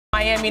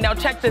Miami. Now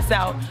check this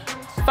out.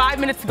 5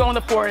 minutes to go in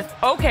the fourth.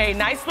 Okay,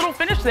 nice little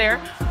finish there.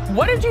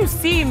 What did you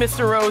see,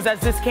 Mr. Rose, as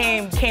this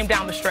game came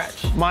down the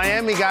stretch?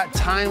 Miami got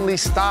timely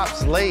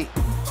stops late.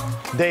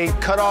 They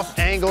cut off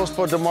angles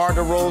for DeMar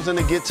DeRozan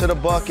to get to the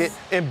bucket.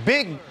 And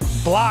big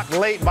block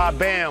late by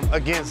Bam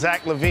against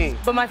Zach LaVine.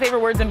 But my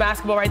favorite words in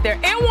basketball right there.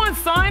 And one,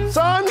 son.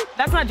 Son?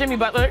 That's not Jimmy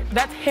Butler.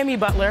 That's Hemi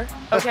Butler,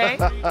 okay?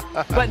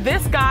 But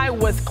this guy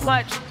was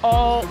clutch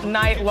all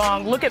night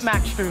long. Look at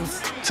Max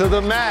Strus. To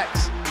the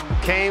max.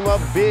 Came up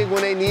big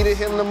when they needed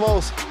him the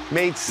most.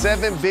 Made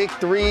 7 big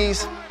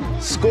threes.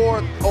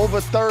 Scored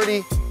over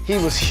 30. He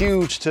was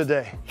huge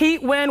today.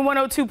 Heat win,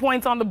 102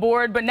 points on the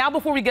board. But now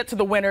before we get to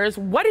the winners,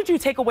 what did you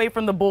take away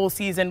from the Bulls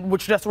season,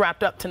 which just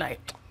wrapped up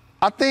tonight?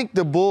 I think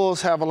the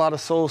Bulls have a lot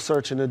of soul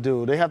searching to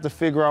do. They have to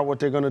figure out what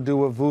they're going to do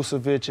with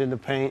Vucevic in the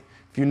paint.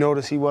 If you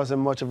notice, he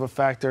wasn't much of a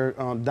factor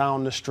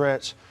down the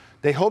stretch.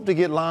 They hope to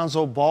get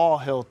Lonzo Ball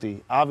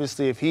healthy.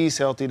 Obviously, if he's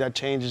healthy, that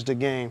changes the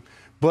game.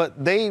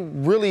 But they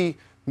really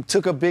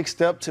took a big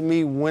step to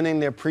me winning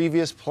their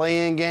previous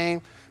play-in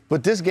game.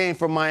 But this game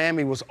for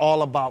Miami was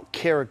all about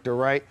character,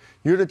 right?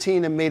 You're the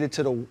team that made it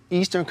to the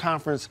Eastern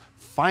Conference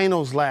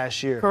Finals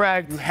last year.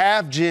 Correct. You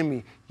have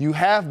Jimmy. You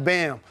have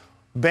Bam.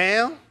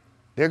 Bam,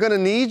 they're going to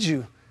need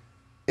you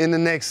in the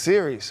next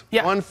series.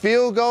 Yeah. One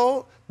field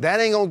goal,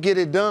 that ain't going to get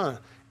it done.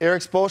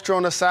 Eric Spoelstra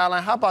on the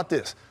sideline. How about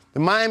this?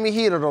 The Miami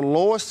Heat are the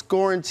lowest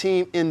scoring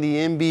team in the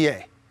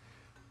NBA.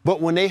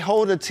 But when they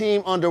hold a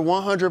team under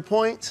 100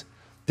 points,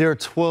 they're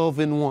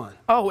 12-1.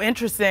 Oh,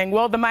 interesting.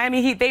 Well, the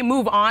Miami Heat, they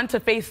move on to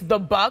face the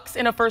Bucks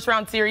in a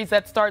first-round series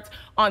that starts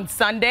on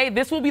Sunday.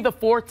 This will be the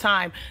 4th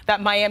time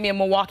that Miami and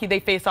Milwaukee, they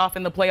face off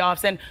in the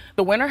playoffs. And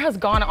the winner has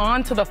gone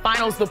on to the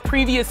finals the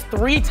previous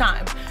 3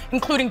 times,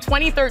 including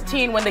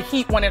 2013 when the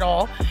Heat won it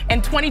all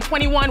and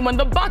 2021 when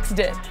the Bucks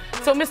did.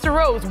 So, Mr.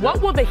 Rose, what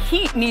will the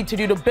Heat need to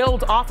do to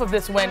build off of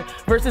this win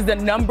versus the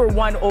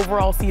 #1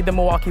 overall seed, the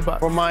Milwaukee Bucks?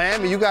 For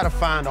Miami, you got to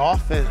find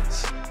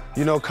offense.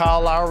 You know,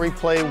 Kyle Lowry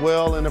played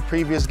well in the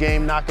previous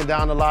game, knocking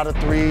down a lot of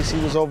threes.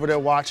 He was over there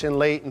watching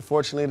late.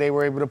 Unfortunately, they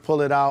were able to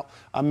pull it out.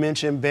 I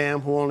mentioned Bam,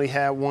 who only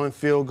had 1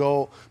 field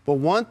goal. But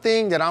one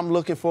thing that I'm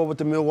looking for with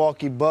the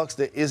Milwaukee Bucks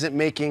that isn't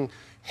making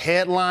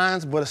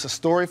headlines, but it's a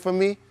story for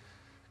me,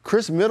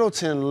 Chris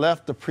Middleton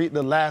left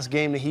the last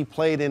game that he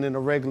played in the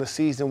regular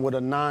season with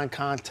a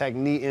non-contact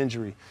knee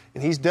injury.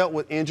 And he's dealt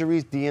with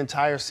injuries the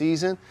entire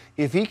season.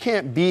 If he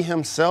can't be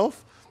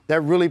himself, that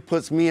really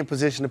puts me in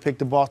position to pick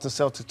the Boston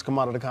Celtics to come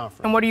out of the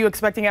conference. And what are you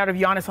expecting out of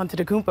Giannis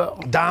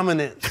Antetokounmpo?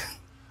 Dominance.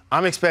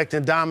 I'm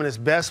expecting dominance.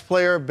 Best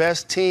player,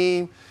 best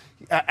team,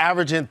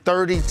 averaging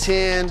 30,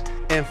 10,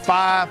 and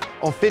 5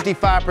 on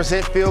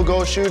 55% field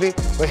goal shooting.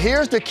 But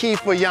here's the key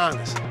for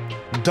Giannis.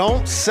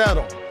 Don't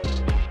settle.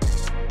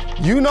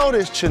 You know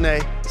this,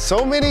 Chene.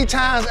 So many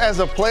times as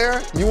a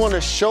player, you want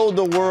to show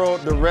the world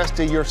the rest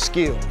of your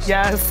skills.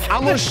 Yes.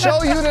 I'm going to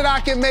show you that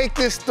I can make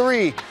this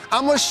 3.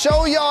 I'm going to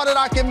show y'all that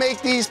I can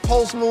make these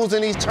post moves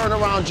and these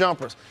turnaround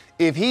jumpers.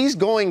 If he's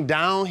going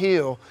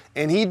downhill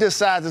and he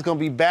decides it's going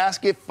to be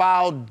basket,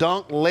 foul,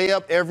 dunk,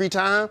 layup every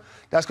time,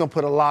 that's going to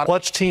put a lot of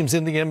clutch teams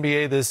in the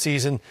NBA this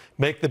season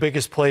make the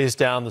biggest plays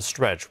down the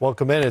stretch.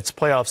 Welcome in. It's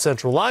Playoff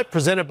Central Live,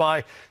 presented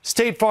by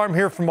State Farm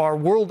here from our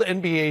World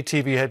NBA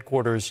TV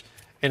headquarters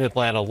in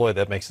Atlanta. Lloyd,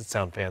 that makes it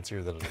sound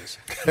fancier than it is.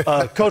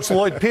 Coach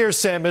Lloyd Pierce,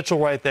 Sam Mitchell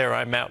right there.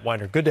 I'm Matt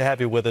Weiner. Good to have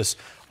you with us.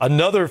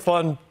 Another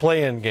fun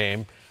play-in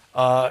game.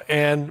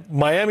 And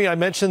Miami, I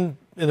mentioned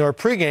in our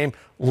pregame,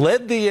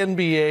 led the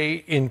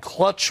NBA in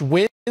clutch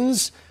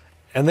wins,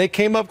 and they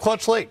came up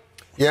clutch late.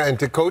 Yeah, and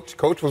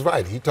Coach was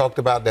right. He talked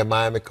about that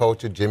Miami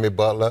coach, Jimmy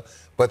Butler,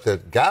 but the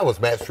guy was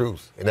Matt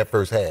Strus in that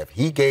first half.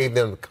 He gave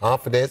them the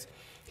confidence.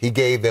 He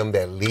gave them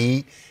that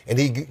lead, and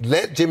he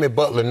let Jimmy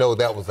Butler know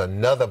that was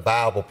another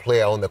viable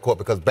player on the court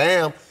because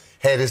Bam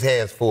had his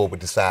hands full with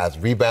the size.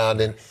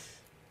 Rebounding,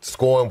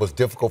 scoring was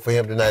difficult for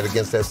him tonight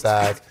against that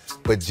size.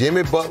 But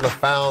Jimmy Butler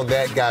found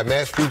that guy,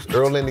 Matt Strus,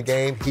 early in the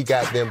game. He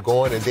got them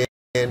going, and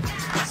then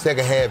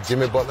second half,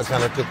 Jimmy Butler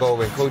kind of took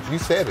over. And, Coach, you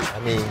said it. I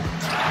mean,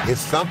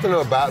 it's something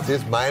about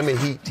this Miami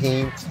Heat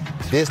team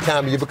this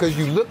time of year because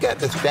you look at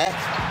the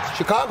stats,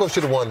 Chicago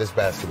should have won this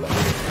basketball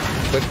game.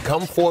 But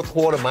come fourth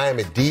quarter,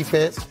 Miami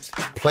defense,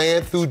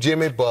 playing through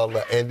Jimmy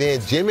Butler, and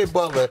then Jimmy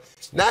Butler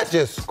not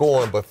just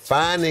scoring, but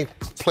finding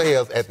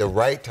players at the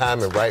right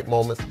time and right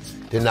moments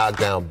to knock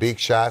down big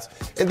shots.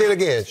 And then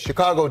again,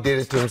 Chicago did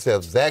it to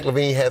themselves. Zach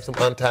LaVine had some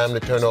untimely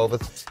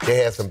turnovers. They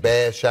had some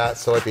bad shots.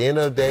 So at the end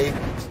of the day,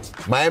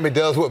 Miami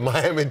does what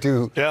Miami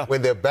do. Yeah.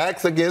 When their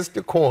back's against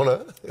the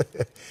corner,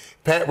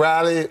 Pat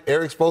Riley,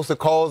 Eric Spoelstra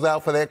calls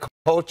out for that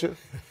culture.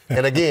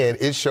 And again,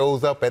 it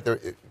shows up at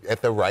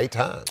the right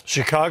time.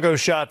 Chicago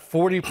shot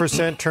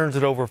 40%, turns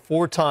it over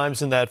 4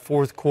 times in that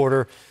fourth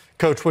quarter.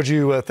 Coach, what do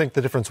you think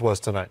the difference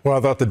was tonight? Well,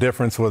 I thought the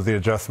difference was the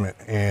adjustment,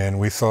 and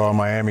we saw a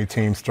Miami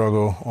team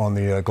struggle on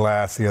the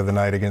glass the other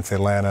night against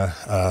Atlanta.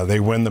 They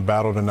win the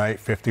battle tonight,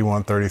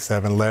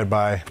 51-37, led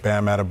by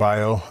Bam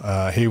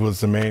Adebayo. He was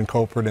the main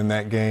culprit in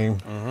that game,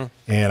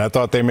 and I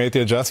thought they made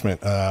the adjustment.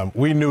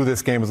 We knew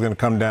this game was going to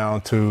come down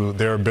to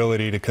their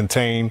ability to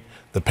contain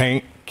the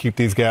paint, keep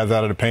these guys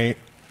out of the paint.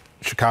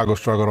 Chicago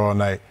struggled all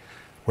night.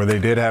 Where they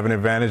did have an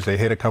advantage, they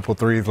hit a couple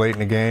threes late in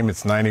the game.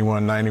 It's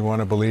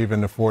 91-91, I believe,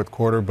 in the fourth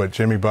quarter. But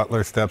Jimmy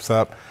Butler steps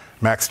up.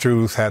 Max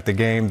Strus had the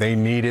game they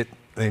needed.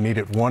 They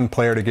needed one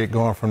player to get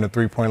going from the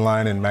three-point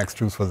line, and Max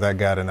Strus was that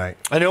guy tonight.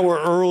 I know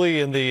we're early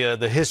in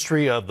the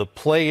history of the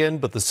play-in,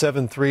 but the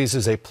 7 threes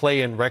is a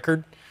play-in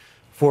record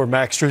for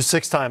Max Strus.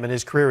 6th time in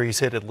his career he's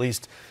hit at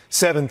least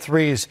 7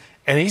 threes.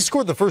 And he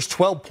scored the first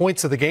 12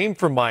 points of the game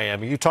for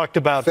Miami. You talked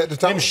about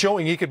him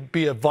showing he could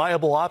be a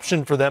viable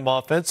option for them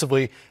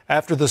offensively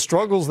after the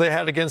struggles they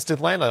had against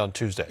Atlanta on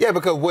Tuesday. Yeah,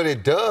 because what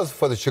it does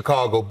for the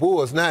Chicago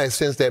Bulls, now it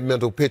sends that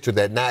mental picture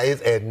that now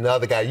it's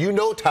another guy. You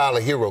know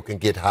Tyler Hero can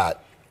get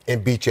hot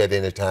and beat you at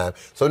any time.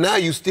 So now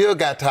you still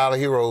got Tyler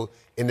Hero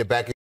in the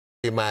back of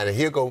your mind. And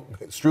here go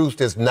Strus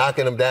just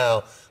knocking him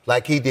down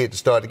like he did to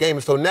start the game.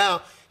 And so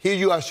now here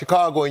you are,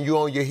 Chicago, and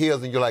you're on your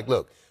heels, and you're like,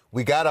 look,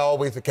 we got to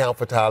always account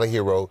for Tyler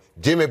Hero.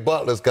 Jimmy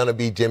Butler's going to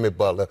be Jimmy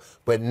Butler.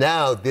 But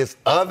now this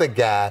other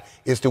guy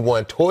is the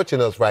one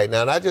torching us right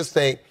now. And I just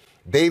think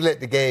they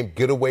let the game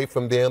get away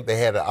from them. They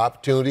had an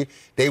opportunity.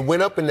 They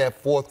went up in that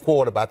fourth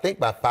quarter, I think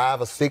by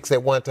 5 or 6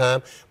 at one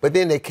time. But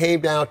then they came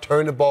down,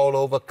 turned the ball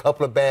over, a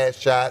couple of bad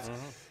shots.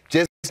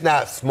 Just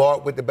not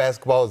smart with the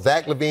basketball.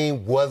 Zach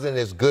LaVine wasn't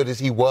as good as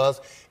he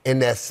was in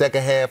that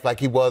second half like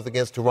he was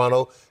against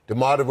Toronto.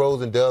 DeMar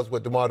DeRozan does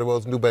what DeMar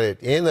DeRozan do. But at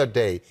the end of the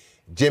day,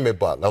 Jimmy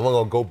Butler, I'm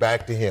going to go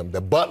back to him.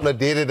 The Butler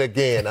did it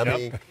again. I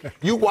mean,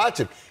 you watch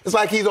him. It's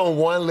like he's on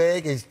one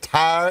leg. He's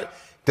tired.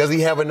 Does he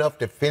have enough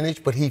to finish?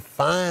 But he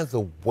finds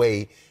a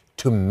way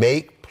to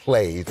make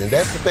plays. And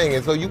that's the thing.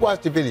 And so you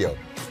watch the video.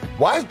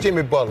 Watch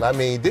Jimmy Butler. I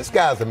mean, this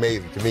guy's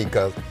amazing to me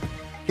because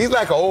he's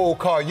like an old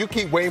car. You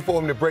keep waiting for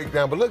him to break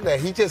down. But look at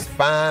that. He just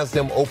finds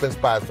them open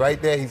spots.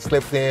 Right there, he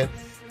slips in.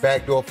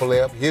 Backdoor for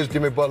left. Here's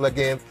Jimmy Butler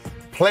again.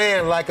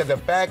 Playing like a de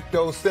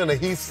facto center.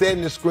 He's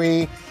setting the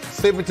screen,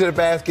 slipping to the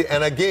basket,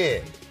 and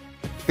again,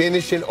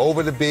 finishing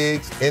over the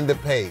bigs in the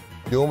paint.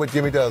 Doing what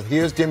Jimmy does.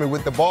 Here's Jimmy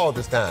with the ball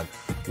this time.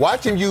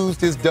 Watch him use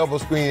this double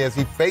screen as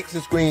he fakes the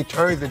screen,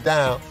 turns it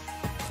down.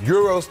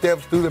 Euro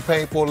steps through the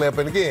paint for a layup.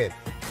 And again,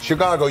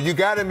 Chicago, you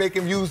got to make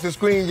him use the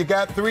screen. You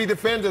got 3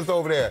 defenders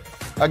over there.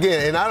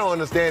 Again, and I don't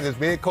understand this.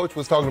 Me and Coach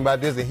was talking about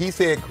this, and he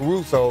said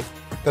Caruso,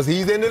 because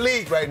he's in the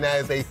league right now,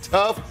 is a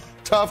tough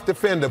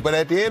defender. But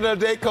at the end of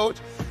the day, Coach,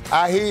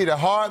 I hear you. The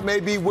heart may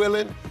be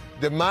willing,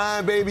 the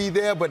mind may be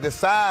there, but the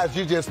size,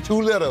 you're just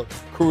too little,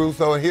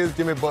 Caruso. And here's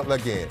Jimmy Butler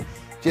again.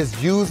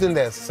 Just using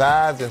that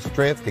size and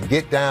strength to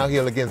get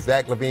downhill against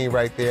Zach LaVine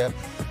right there.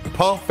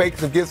 Pump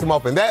fakes and gets him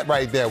off, and that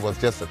right there was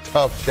just a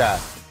tough shot.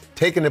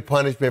 Taking the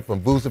punishment from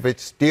Vucevic,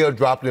 still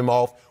dropping him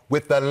off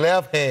with the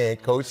left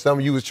hand, Coach. Some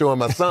of you was showing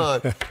my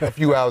son a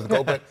few hours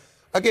ago. But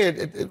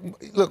again,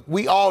 look,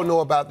 we all know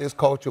about this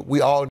culture.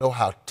 We all know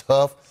how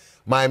tough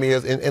Miami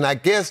is. And I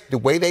guess the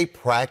way they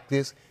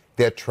practice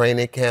their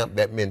training camp,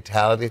 that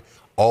mentality,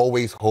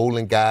 always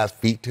holding guys'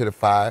 feet to the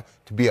fire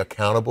to be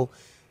accountable,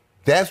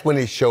 that's when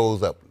it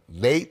shows up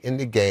late in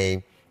the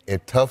game in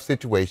tough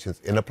situations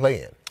in a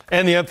play-in.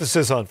 And the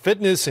emphasis on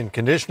fitness and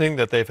conditioning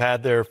that they've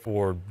had there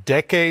for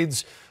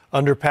decades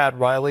under Pat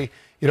Riley.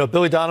 You know,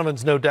 Billy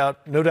Donovan's no doubt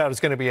is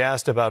going to be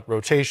asked about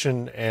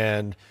rotation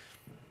and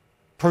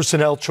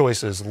personnel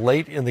choices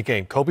late in the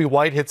game. Kobe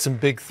White hit some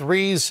big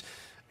threes.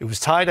 It was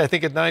tied, I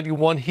think, at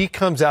 91. He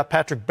comes out.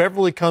 Patrick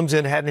Beverley comes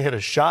in, hadn't hit a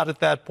shot at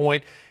that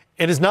point,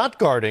 and is not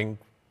guarding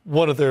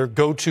one of their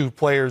go-to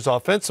players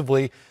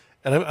offensively.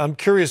 And I'm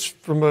curious,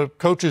 from a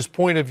coach's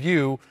point of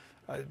view,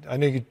 I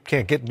know you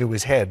can't get into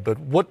his head, but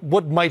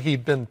what might he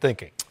have been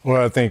thinking?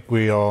 Well, I think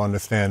we all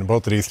understand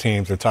both of these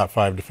teams are top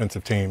 5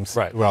 defensive teams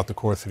throughout the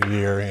course of the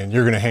year, and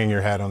you're going to hang your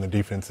hat on the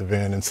defensive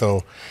end. And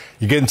so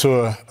you get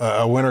into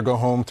a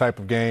win-or-go-home type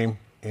of game,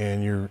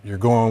 and you're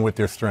going with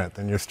your strength.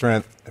 And your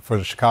strength for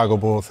the Chicago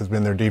Bulls has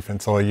been their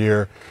defense all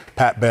year.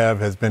 Pat Bev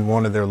has been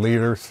one of their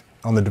leaders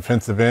on the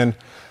defensive end.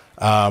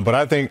 But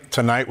I think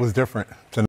tonight was different.